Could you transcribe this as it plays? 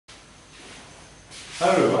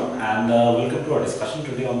Hello everyone, and welcome to our discussion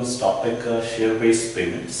today on this topic, share-based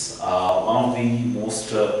payments. One of the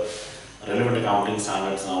most relevant accounting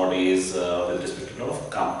standards nowadays with respect to a lot of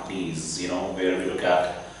companies, where we look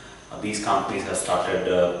at these companies have started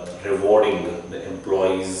rewarding the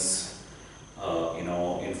employees,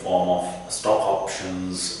 in form of stock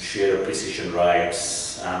options, share appreciation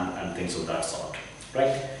rights, and things of that sort,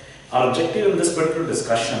 right? Our objective in this particular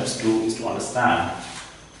discussion is to understand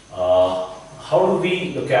how do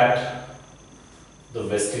we look at the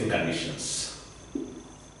vesting conditions,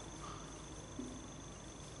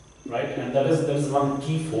 right? And that is one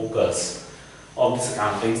key focus of this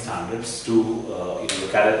accounting standards to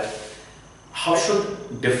look at it. How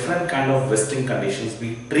should different kind of vesting conditions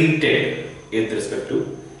be treated with respect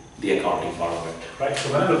to the accounting part of it, right?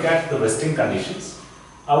 So when I look at the vesting conditions,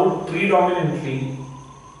 I would predominantly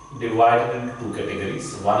divide it into two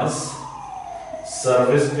categories. One is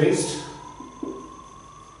service-based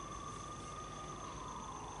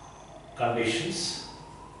conditions,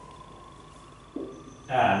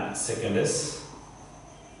 and second is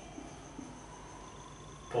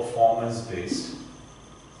performance-based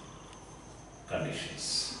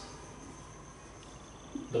conditions.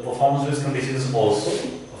 The performance-based conditions is also,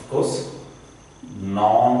 of course,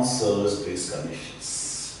 non-service-based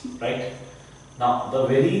conditions, right? Now, the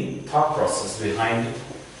very thought process behind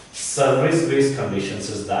service-based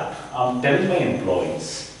conditions is that I'm telling my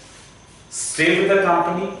employees, stay with the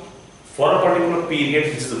company for a particular period,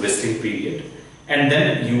 which is the vesting period, and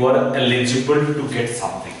then you are eligible to get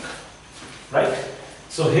something, right?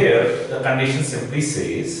 So here the condition simply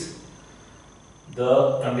says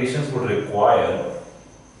the conditions would require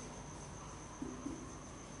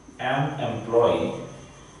an employee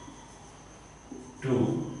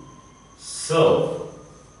to serve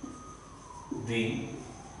the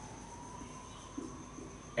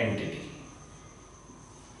entity,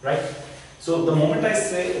 right? So the moment I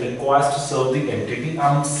say requires to serve the entity,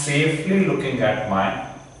 I'm safely looking at my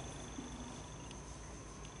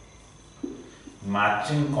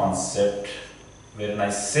matching concept, wherein I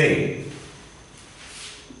say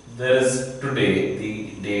there is today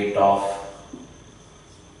the date of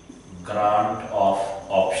grant of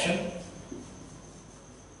option,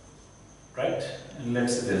 right? And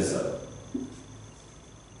let's say there is a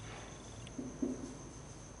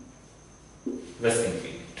vesting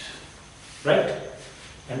period, right?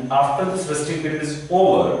 And after this vesting period is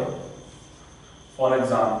over, for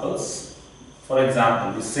example,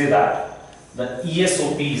 we say that the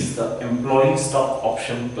ESOPs, the employee stock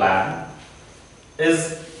option plan,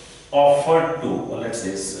 is offered to, or let's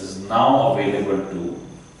say is now available to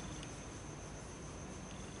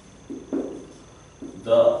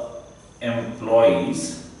the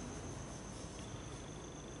employees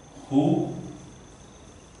who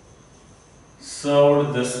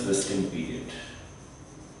served this vesting period,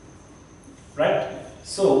 right?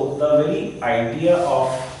 So the very idea of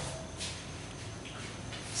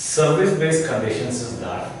service-based conditions is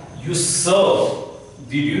that you serve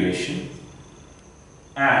the duration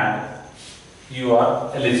and you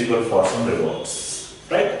are eligible for some rewards,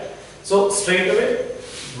 right? So straight away,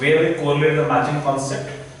 where we correlate the matching concept,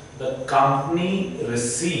 the company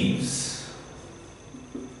receives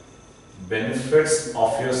benefits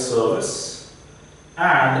of your service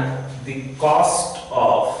and the cost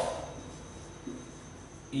of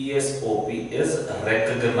ESOP is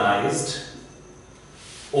recognized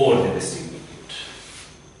over the vesting period.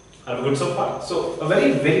 Are we good so far? So a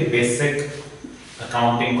very basic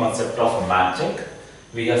accounting concept of matching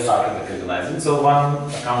we have started recognizing. So one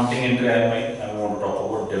accounting entry I want to talk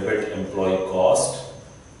about: debit employee cost,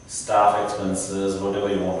 staff expenses, whatever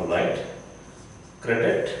you want to write,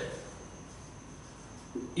 credit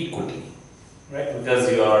equity, right?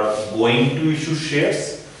 Because you are going to issue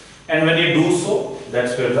shares, and when you do so,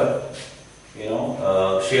 that's where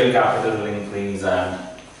the share capital will increase and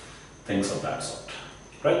things of that sort,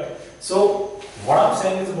 right? So what I'm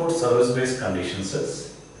saying is about service-based conditions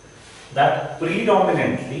is that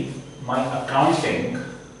predominantly my accounting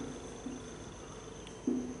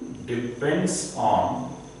depends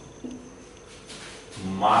on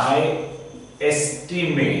my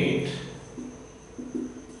estimate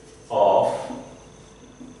of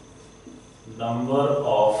number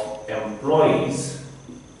of employees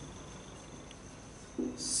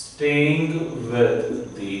staying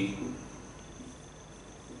with the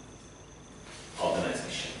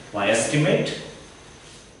organization. My estimate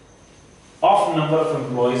of number of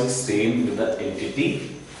employees staying with the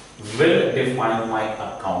entity will define my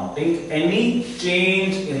accounting. Any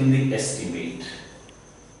change in the estimate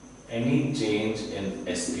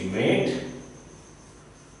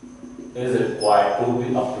is required to be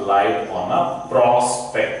applied on a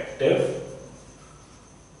prospective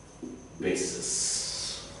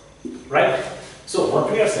basis, right? So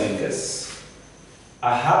what we are saying is,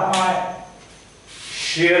 I have my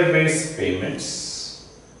share-based payments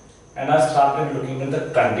and I started looking at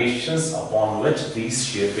the conditions upon which these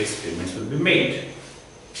share-based payments will be made.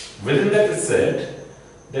 Within that it said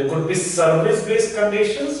there could be service-based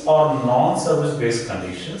conditions or non-service-based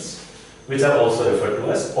conditions, which are also referred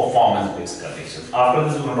to as performance-based conditions. After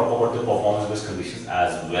this, we're going to talk about the performance-based conditions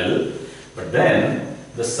as well. But then,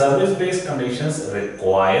 the service-based conditions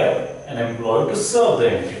require an employee to serve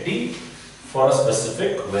the entity for a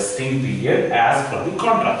specific vesting period as per the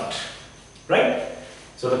contract, right?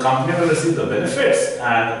 So the company will receive the benefits,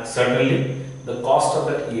 and certainly the cost of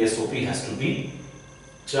that ESOP has to be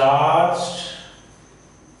charged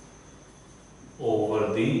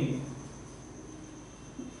over the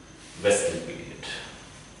vesting period.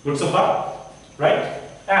 Good so far, right?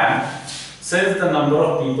 And since the number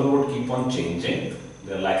of people would keep on changing,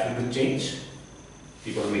 they are likely to change.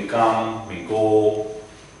 People may come, may go,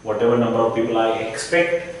 whatever number of people I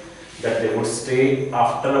expect that they would stay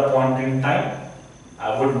after a point in time,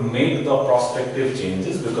 I would make the prospective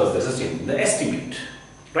changes because there is a change in the estimate,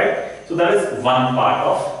 right? So that is one part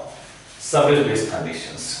of service-based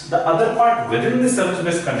conditions. The other part within the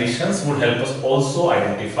service-based conditions would help us also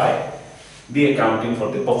identify the accounting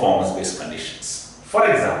for the performance-based conditions. For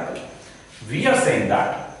example, we are saying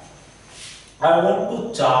that I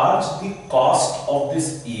want to charge the cost of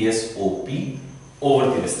this ESOP over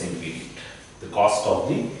the vesting period, the cost of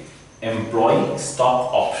the employee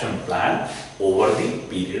stock option plan over the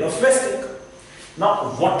period of vesting.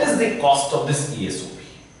 Now, what is the cost of this ESOP?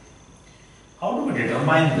 How do we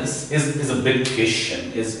determine this? Is a big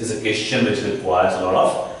question, is a question which requires a lot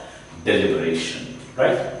of deliberation,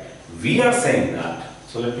 right? We are saying that,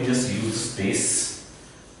 so let me just use space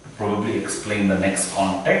to probably explain the next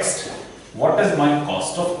context. What is my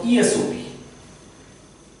cost of ESOP?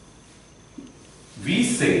 We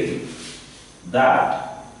say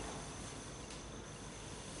that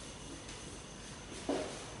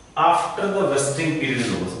after the vesting period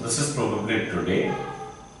is over, this is probably today,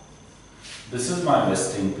 this is my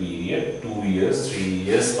vesting period, 2 years, 3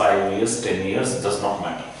 years, 5 years, 10 years, does not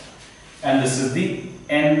matter. And this is the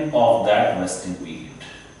end of that vesting period.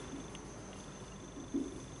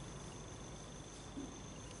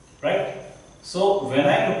 Right? So when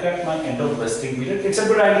I look at my end of vesting period, it's a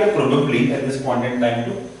good idea probably at this point in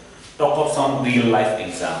time to talk of some real life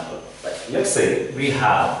example. Right? Let's say we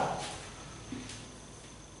have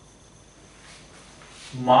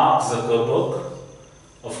Mark Zuckerberg,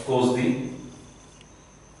 of course the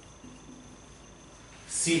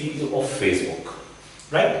CEO of Facebook,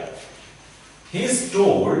 right? He is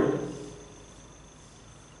told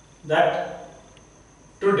that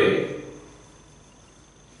today,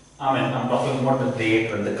 I'm talking about the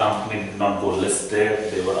date when the company did not go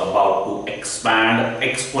listed, they were about to expand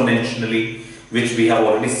exponentially, which we have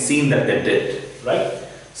already seen that they did, right?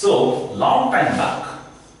 So, long time back,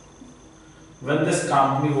 when this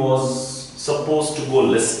company was supposed to go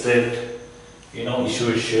listed,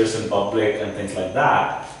 issue its shares in public and things like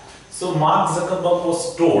that. So Mark Zuckerberg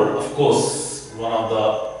was told, of course, one of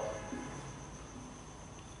the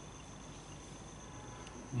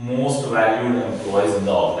most valued employees in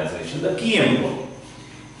the organization, the key employee.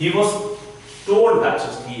 He was told that,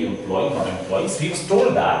 so key employee, not employees, he was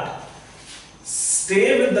told that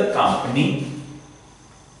stay with the company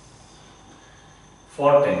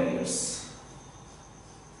for 10 years.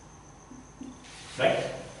 Right?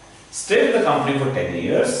 Stay with the company for 10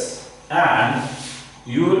 years and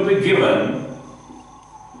you will be given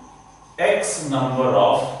X number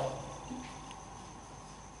of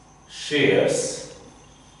shares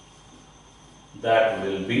that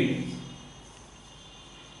will be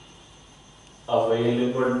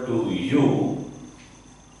available to you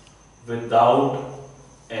without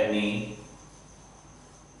any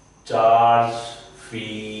charge,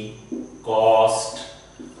 fee, cost,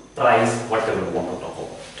 price, whatever you want to talk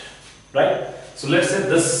about, right? So let's say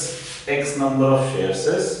this X number of shares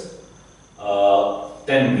is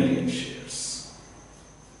 10 million shares,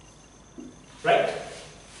 right?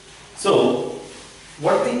 So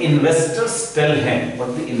what the investors tell him,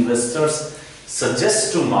 what the investors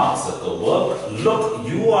suggest to Mark Zuckerberg, look,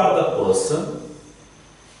 you are the person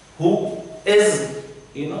who is,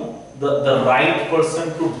 the right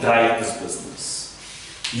person to drive this business.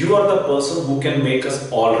 You are the person who can make us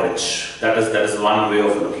all rich. That is one way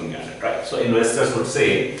of looking at it, right? So investors would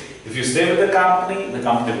say, if you stay with the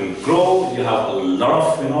company will grow, you have a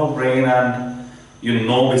lot of brain and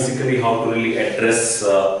basically how to really address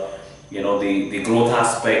the growth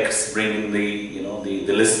aspects, bringing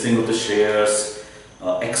the listing of the shares,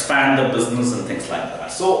 expand the business and things like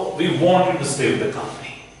that. So we want you to stay with the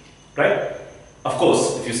company, right? Of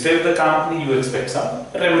course, if you stay with the company, you expect some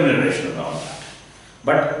remuneration around that.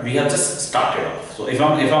 But we have just started off. So if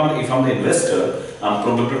I'm the investor, I'm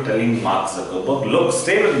probably telling Mark Zuckerberg, look,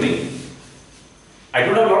 stay with me. I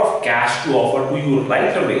don't have a lot of cash to offer to you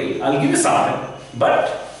right away. I'll give you something,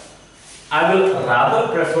 but I will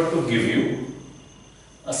rather prefer to give you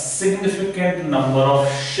a significant number of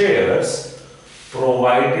shares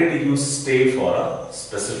provided you stay for a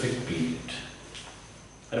specific period.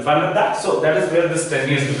 Are you fine with that? So that is where this 10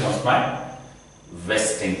 years becomes my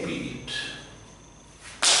vesting period.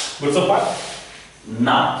 Good so far?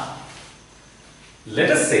 Now,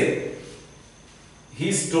 let us say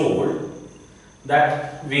he's told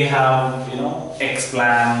that we have, X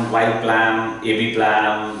plan, Y plan, AB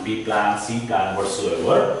plan, B plan, C plan,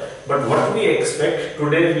 whatsoever. But what we expect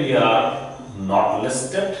today, we are not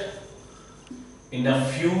listed. In a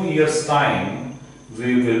few years' time,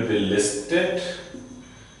 we will be listed,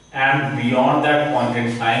 and beyond that point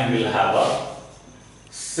in time, we'll have a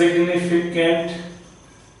significant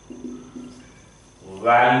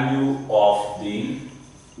value of the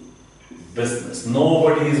business.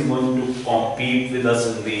 Nobody is going to compete with us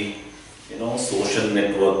in the social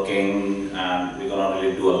networking, and we're gonna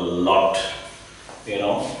really do a lot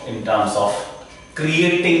in terms of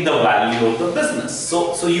creating the value of the business.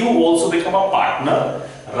 So you also become a partner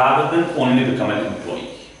rather than only become an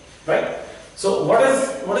employee, right? So what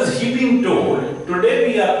is he being told? Today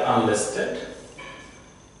we are unlisted.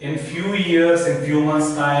 In few years, in few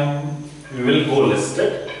months time, we will go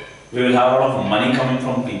listed. We will have a lot of money coming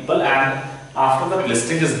from people, and after the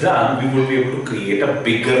listing is done, we will be able to create a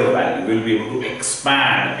bigger value. We will be able to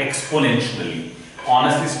expand exponentially.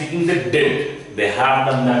 Honestly speaking, they did. They have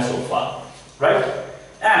done that so far, right?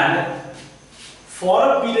 And for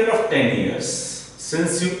a period of 10 years,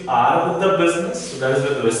 since you are with the business, so that is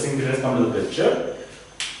where the vesting period has come to the picture.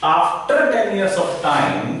 After 10 years of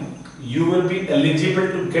time, you will be eligible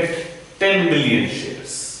to get 10 million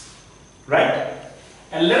shares, right?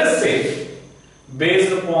 And let us say,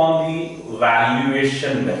 based upon the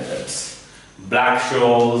valuation methods,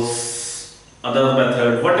 Black-Scholes, other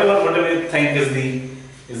method, whatever you think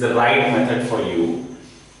is the right method for you,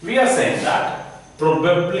 we are saying that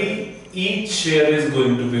probably each share is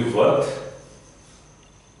going to be worth,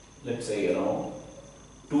 let's say,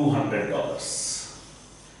 $200.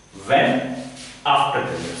 When? After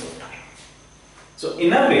 10 years of time. So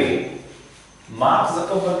in a way, Mark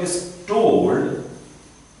Zuckerberg is told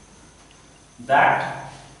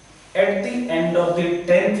that at the end of the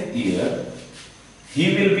 10th year,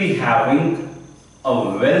 he will be having a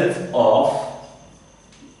wealth of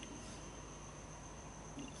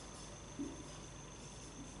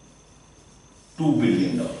 $2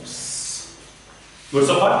 billion. Good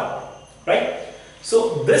so far? Right?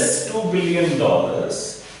 So this $2 billion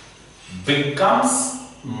becomes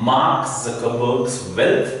Mark Zuckerberg's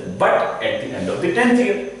wealth, but at the end of the 10th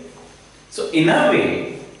year. So in a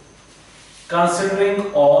way,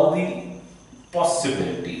 considering all the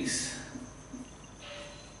possibilities,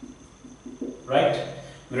 right?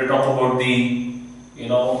 We'll talk about the,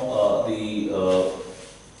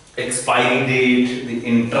 expiry date, the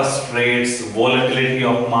interest rates, volatility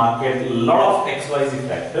of market, a lot of XYZ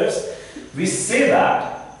factors. We say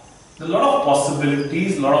that there are a lot of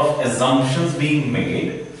possibilities, a lot of assumptions being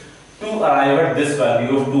made to arrive at this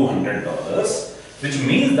value of $200, which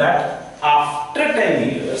means that after 10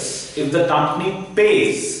 years, if the company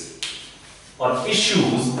pays or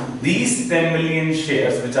issues these 10 million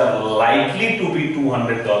shares, which are likely to be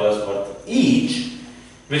 $200 worth each,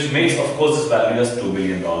 which makes, of course, this value as $2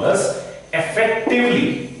 billion,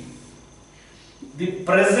 effectively, the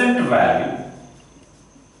present value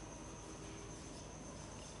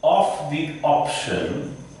of the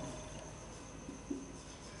option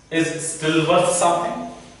is still worth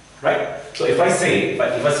something, right? So if I say in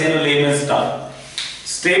a layman's term,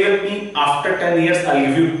 stay with me, after 10 years, I'll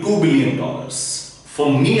give you $2 billion. For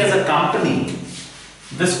me as a company,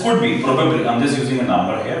 this could be probably, I'm just using a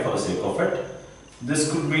number here for the sake of it,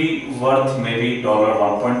 this could be worth maybe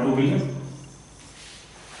 $1.2 billion,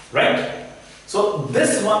 right? So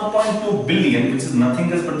this 1.2 billion, which is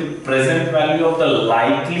nothing else but the present value of the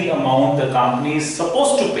likely amount the company is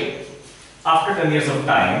supposed to pay after 10 years of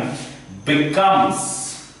time,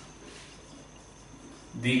 becomes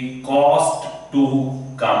the cost to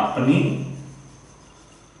company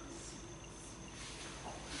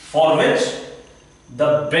for which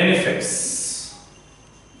the benefits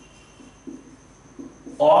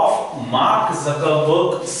of Mark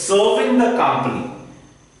Zuckerberg serving the company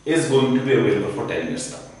is going to be available for 10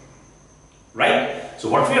 years time, right? So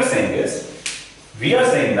what we are saying is, we are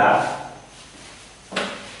saying that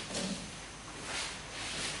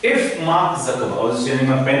if Mark Zuckerberg, I was changing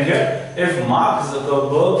my pen here, if Mark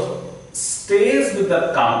Zuckerberg stays with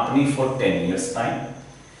the company for 10 years time,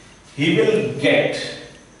 he will get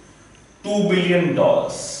 $2 billion,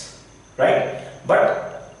 right?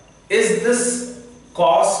 But is this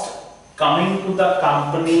cost coming to the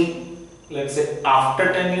company, let's say,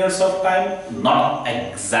 after 10 years of time? Not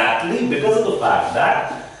exactly, because of the fact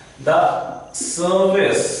that the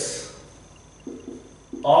service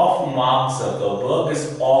of Mark Zuckerberg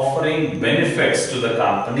is offering benefits to the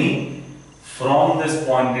company from this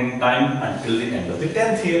point in time until the end of the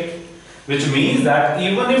 10th year. Which means that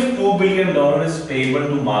even if $2 billion is payable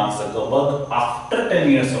to Mark Zuckerberg after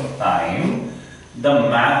 10 years of time, the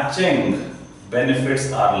matching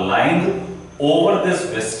benefits are lying over this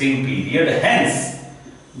vesting period. Hence,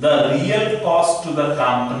 the real cost to the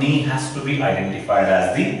company has to be identified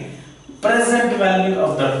as the present value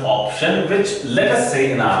of that option, which, let us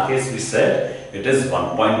say in our case we said it is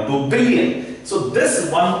 1.2 billion. So this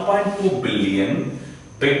 1.2 billion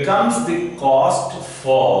becomes the cost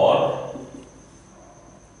for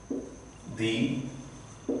the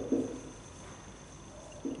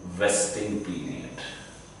vesting period.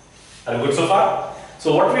 Are you good so far?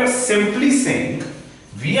 So what we are simply saying,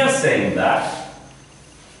 we are saying that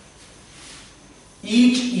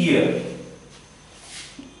each year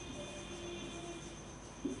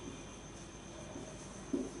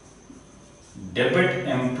debit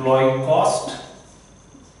employee cost,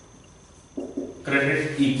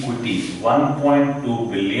 credit equity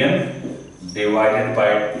 1.2 billion divided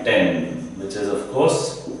by 10, which is of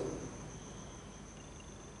course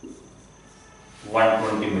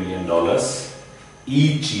 $120 million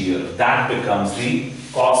each year. That becomes the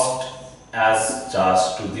cost as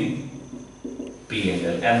charged to the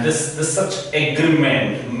P&L. And this such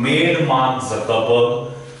agreement made Mark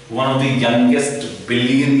Zuckerberg one of the youngest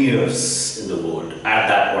billionaires in the world at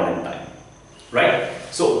that point in time, right?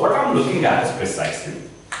 So what I'm looking at is precisely,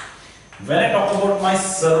 when I talk about my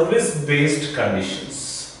service-based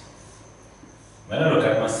conditions, when I look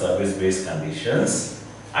at my service-based conditions,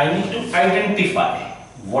 I need to identify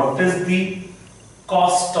what is the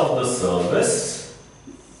cost of the service,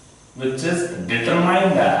 which is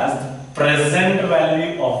determined as the present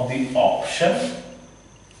value of the option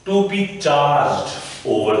to be charged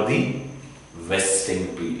over the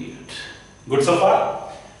vesting period. Good so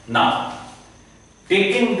far? Now,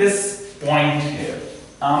 taking this point here,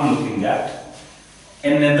 I am looking at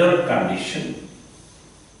another condition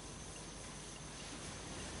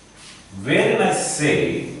wherein I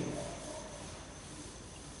say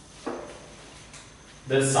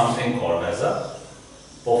there is something called as a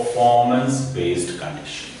performance-based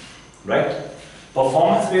condition, right?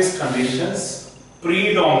 Performance-based conditions,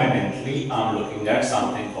 predominantly I am looking at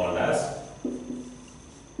something called as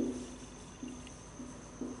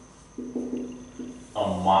a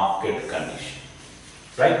market condition,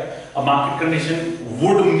 right? A market condition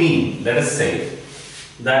would mean, let us say,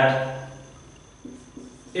 that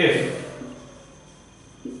if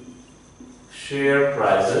share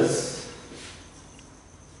prices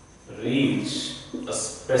reach a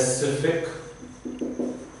specific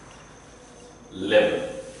level,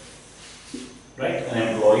 right?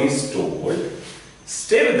 An employee is told,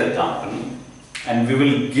 stay with the company and we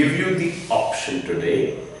will give you the option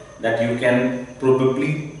today that you can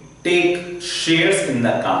probably take shares in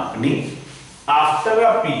the company after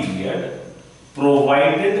a period,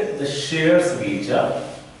 provided the shares reach a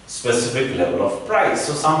specific level of price.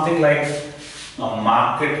 So something like a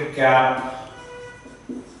market cap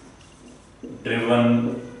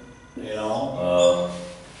driven,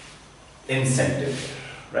 incentive,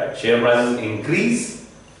 right? Share prices increase,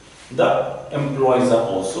 the employees are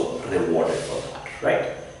also rewarded for that,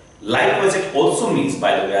 right? Likewise, it also means,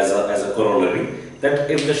 by the way, as a corollary, that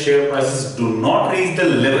if the share prices do not reach the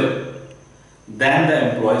level, then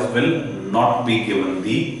the employees will not be given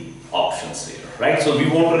the options here, right? So we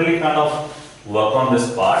want to really kind of work on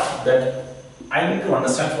this part, that I need to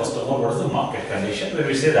understand first of all what is the market condition, where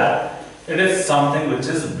we say that it is something which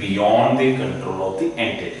is beyond the control of the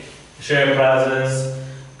entity. Share prices,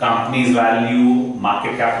 company's value,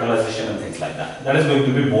 market capitalization and things like that. That is going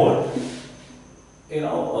to be more,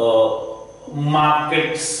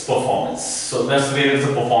 market's performance. So that's where it's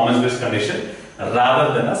a performance-based condition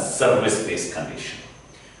rather than a service-based condition.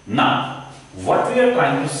 Now, what we are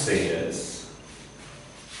trying to say is,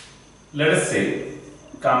 let us say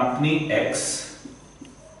company X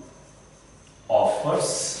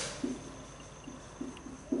offers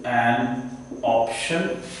an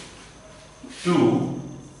option to,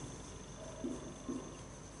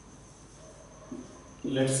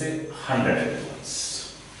 let's say, 100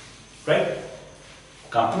 employees, right?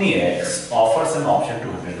 Company X offers an option to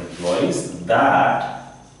 100 employees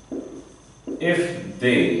that if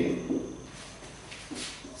they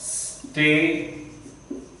stay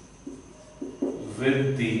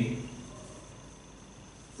with the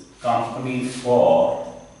company for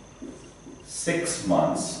 6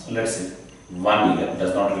 months, let's say 1 year,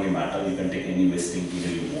 does not really matter, you can take any vesting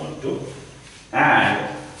period you want to,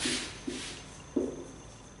 and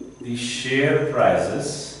the share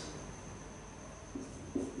prices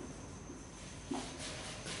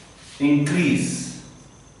increase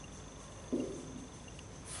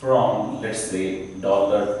from, let's say,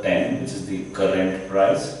 $10, which is the current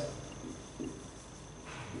price,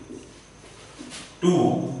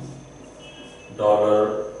 to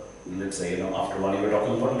dollar, let's say, after 1 year we're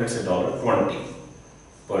talking about, let's say, $20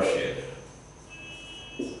 per share,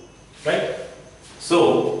 right?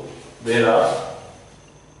 So there are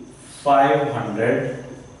 500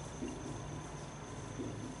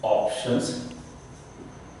 options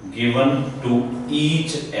given to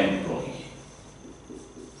each employee,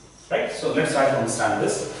 right? So let's try to understand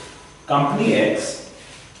this. Company X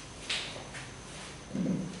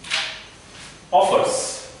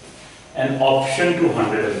offers an option to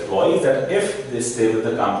 100 employees that if they stay with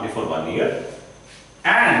the company for 1 year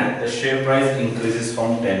and the share price increases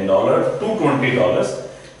from $10 to $20,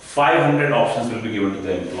 500 options will be given to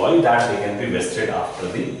the employee that they can be vested after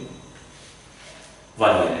the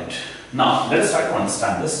 1 year end. Now, let us try to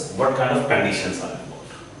understand this. What kind of conditions are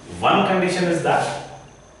involved? One condition is that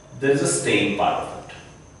there is a staying part of it,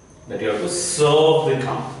 that you have to serve the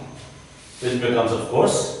company, which becomes, of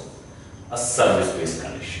course, a service-based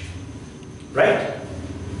condition, right?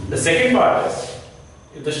 The second part is,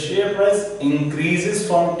 if the share price increases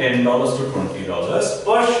from $10 to $20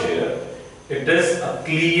 per share, it is a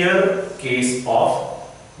clear case of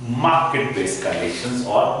market-based conditions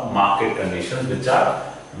or market conditions which are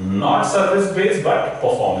not service-based but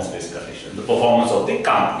performance-based conditions. The performance of the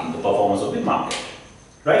company, the performance of the market,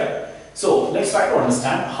 right? So let's try to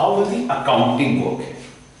understand how will the accounting work here,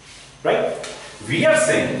 right? We are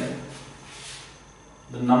saying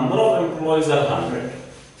the number of employees are 100.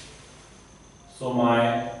 So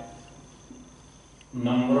my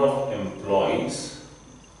number of employees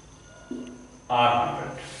are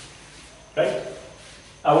 100, right?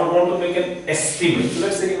 I would want to make an estimate. So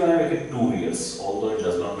let's say when I make it 2 years, although it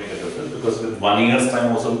does not make a difference because with 1 year's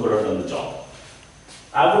time also we could have done the job.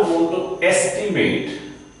 I would want to estimate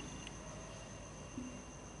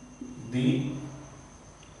the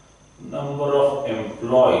number of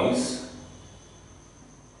employees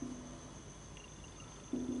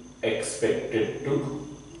expected to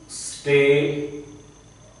stay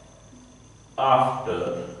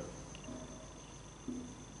after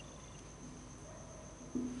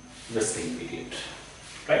vesting period,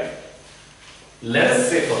 right? Let us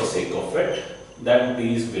say for the sake of it that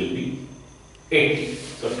these will be 80.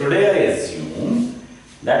 So today I assume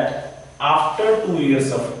that after 2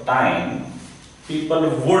 years of time, people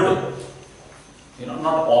would,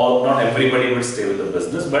 not everybody would stay with the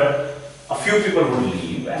business, but a few people would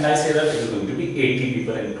leave, and I say that it is going to be 80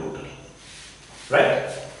 people in total, right?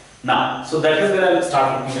 Now, so that is where I will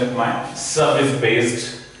start looking at my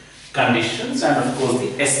service-based conditions and of course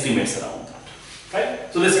the estimates around that,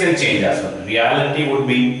 right? So this can change as well. Reality would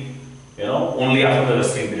be, only after the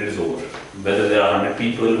vesting period is over, whether there are 100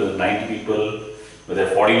 people, whether 90 people, whether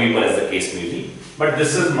 40 people as the case may be. But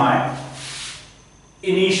this is my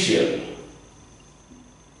initial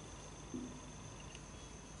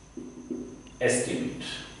estimate,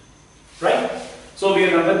 right? So we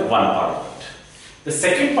are done with one part of it. The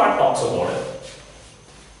second part talks about it.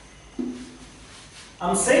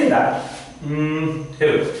 I'm saying that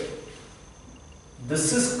here,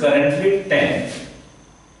 this is currently 10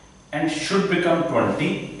 and should become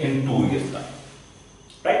 20 in 2 years time,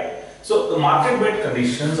 right? So the market-based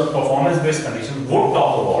conditions or performance-based conditions would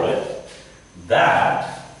talk about it,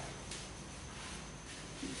 that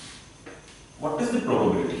what is the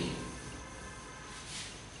probability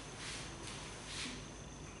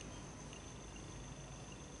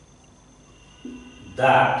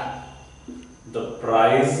that the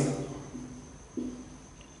price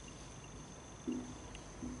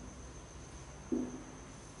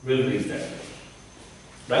will reach that level,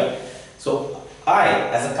 right? So I,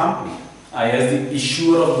 as a company, I as the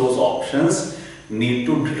issuer of those options, need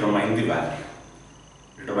to determine the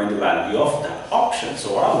value of that option.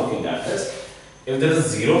 So what I'm looking at is, if there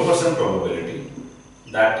is 0% probability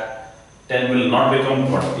that 10 will not become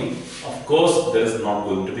 20. Of course, there is not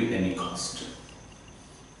going to be any cost,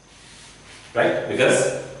 right?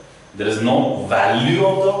 Because there is no value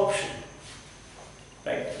of the option,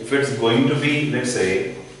 right? If it's going to be, let's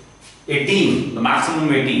say, 18, the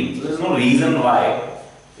maximum 18, so there is no reason why,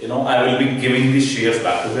 I will be giving these shares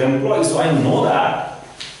back to the employee. So I know that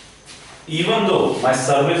even though my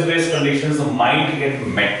service-based conditions might get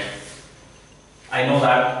met, I know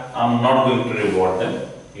that I'm not going to reward them,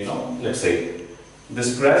 let's say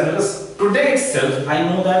this price, because today itself I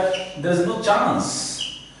know that there is no chance,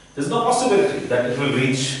 there is no possibility that it will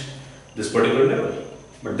reach this particular level.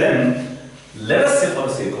 But then, let us say for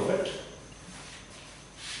the sake of it,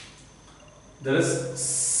 there is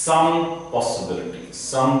some possibility,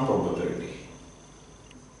 some probability,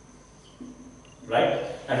 right?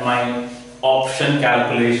 And my option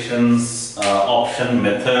calculations, option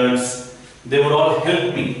methods, they would all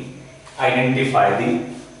help me identify the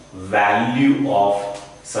value of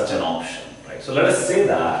such an option, right? So let us say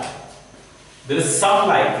that there is some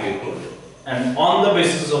likelihood, and on the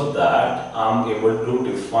basis of that, I am able to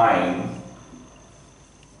define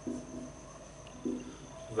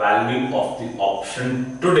value of the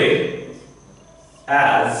option today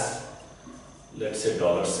as, let's say,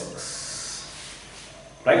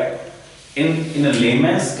 $6, right? In a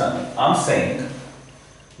layman's term, I'm saying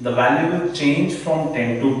the value will change from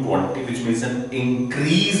 10 to 20, which means an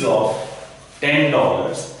increase of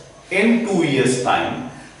 $10 in 2 years' time.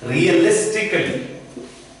 Realistically,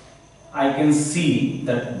 I can see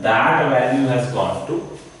that value has gone to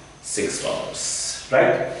 $6,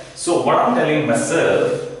 right? So what I'm telling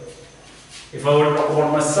myself, if I were to talk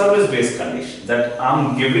about my service-based condition, that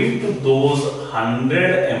I'm giving to those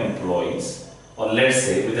 100 employees, or let's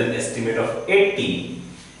say with an estimate of 80,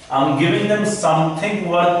 I'm giving them something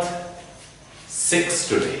worth 6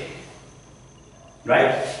 today,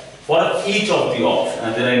 right? For each of the options,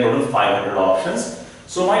 and there are total 500 options.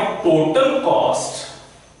 So my total cost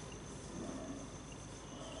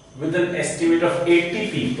with an estimate of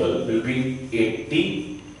 80 people will be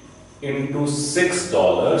 80 into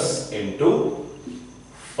 $6 into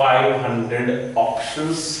 500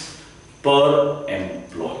 options per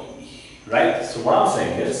employee, right? So what I'm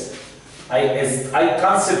saying is, I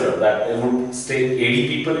consider that it would stay 80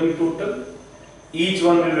 people in total. Each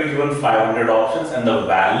one will be given 500 options, and the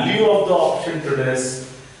value of the option today is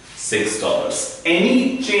 $6.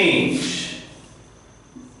 Any change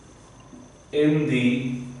in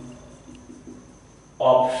the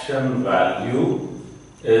option value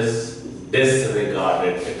is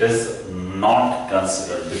disregarded. It is not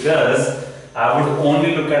considered, because I would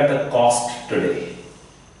only look at the cost today,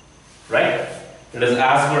 right? It is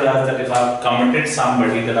as good as that if I have committed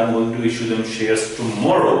somebody that I'm going to issue them shares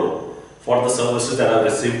tomorrow for the services that I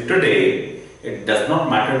received today, it does not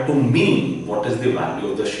matter to me what is the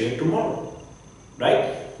value of the share tomorrow,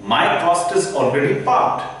 right? My cost is already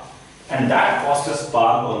parked, and that cost is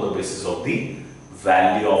parked on the basis of the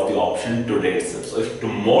value of the option today itself. So if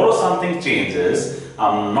tomorrow something changes,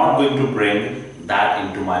 I'm not going to bring that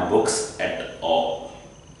into my books at all,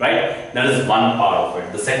 right? That is one part of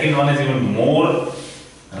it. The second one is even more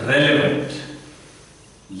relevant.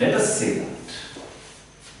 Let us say that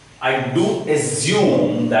I do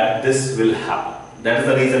assume that this will happen. That is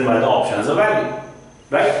the reason why the option has a value,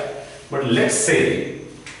 right? But let's say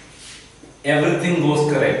everything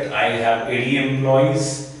goes correct. I have 80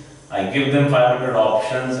 employees. I give them 500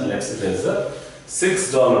 options, and let's say there is a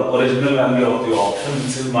 $6 original value of the option.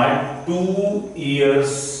 This is my 2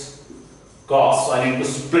 years cost. So I need to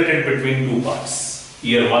split it between two parts.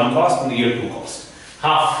 Year 1 cost and year 2 cost.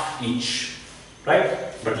 Half each,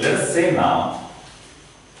 right? But let us say now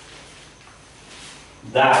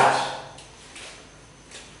that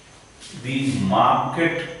the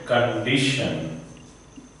market condition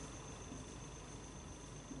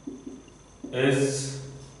is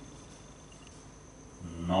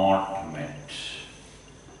not met.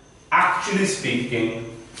 Actually speaking,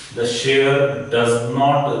 the share does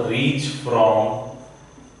not reach from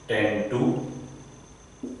 10 to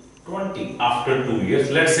 20 after 2 years.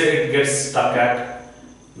 Let's say it gets stuck at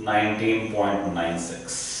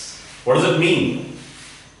 19.96. What does it mean?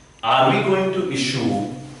 Are we going to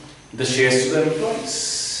issue the shares to the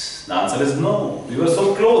employees? The answer is no. We were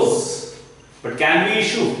so close. But can we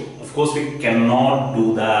issue? Of course, we cannot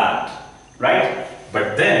do that, right?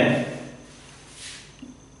 But then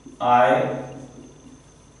I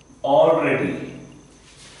already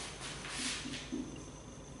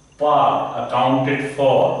accounted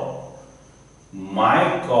for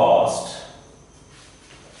my cost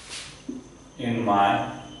in my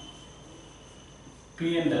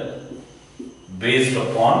P&L based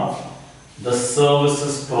upon the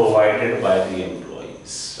services provided by the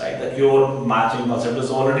employees, right? The pure matching concept is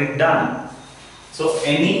already done. So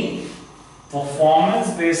any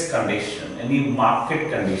performance-based condition, any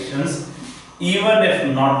market conditions, even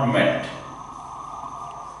if not met,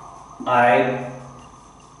 I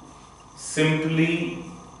simply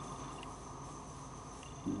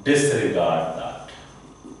disregard that,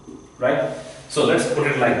 right? So let's put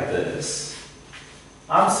it like this.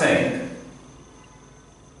 I'm saying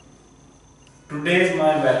today's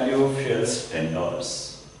my value of share is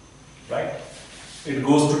 $10, right? It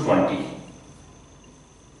goes to 20,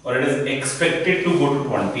 or it is expected to go to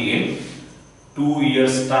 20 in 2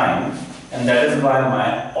 years time, and that is why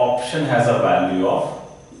my option has a value of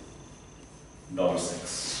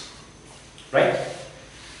 $6, right?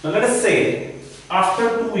 Now let us say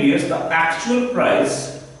after 2 years the actual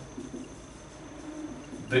price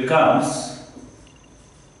becomes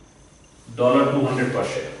 $200 per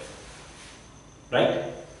share, right?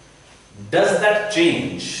 Does that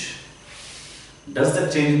change? Does the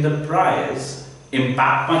change in the price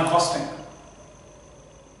impact my costing?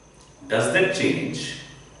 Does that change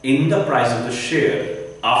in the price of the share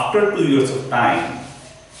after 2 years of time?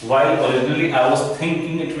 While originally I was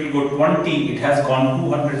thinking it will go 20, it has gone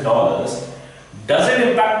 $200. Does it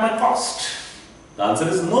impact my cost? The answer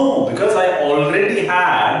is no, because I already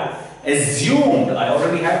had assumed, I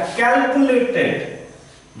already had calculated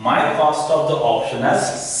my cost of the option as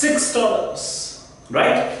 $6,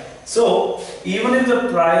 right? So even if the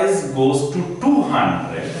price goes to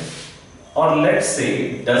 200, or let's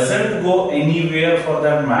say doesn't go anywhere for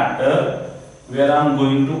that matter, where I'm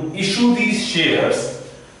going to issue these shares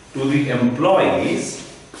to the employees,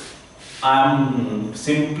 I'm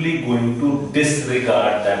simply going to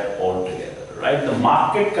disregard that altogether, right? The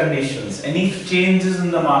market conditions, any changes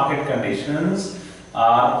in the market conditions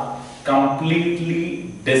are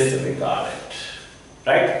completely disregarded,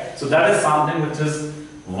 right? So that is something which is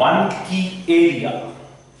one key area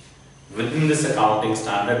within this accounting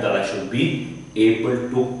standard that I should be able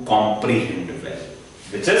to comprehend well,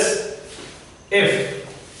 which is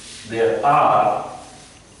if there are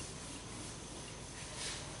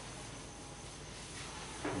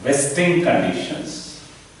vesting conditions,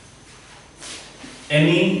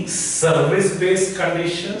 any service-based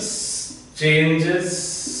conditions,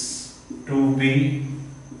 changes to be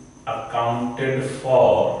accounted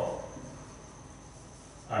for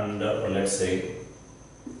under, or let's say,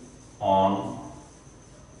 on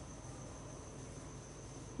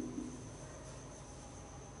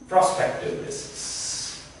prospective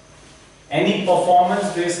basis. Any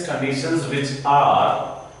performance-based conditions which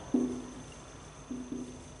are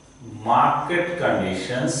market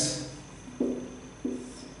conditions,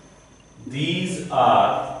 these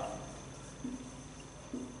are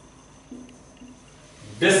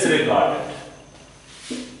disregarded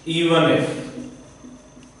even if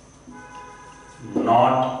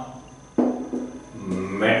not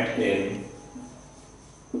met in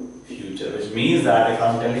future, which means that if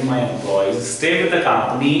I'm telling my employees stay with the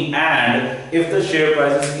company and if the share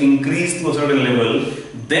prices increase to a certain level,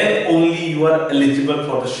 then only you are eligible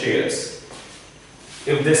for the shares.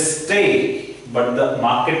 If they stay but the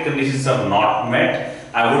market conditions are not met,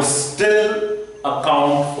 I would still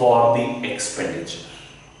account for the expenditure.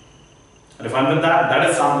 And if I'm with that, that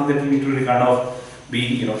is something that we need to really kind of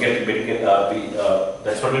be,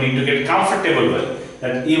 that's what we need to get comfortable with.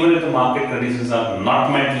 That even if the market conditions are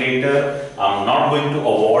not met later, I'm not going to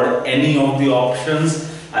award any of the options.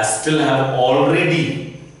 I still have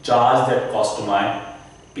already charged that cost to my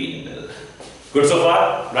P&L. Good so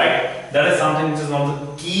far, right? That is something which is one of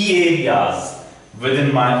the key areas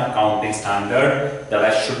within my accounting standard that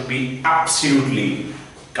I should be absolutely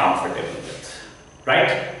comfortable with,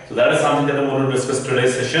 right? So that is something that I want to discuss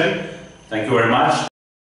today's session. Thank you very much.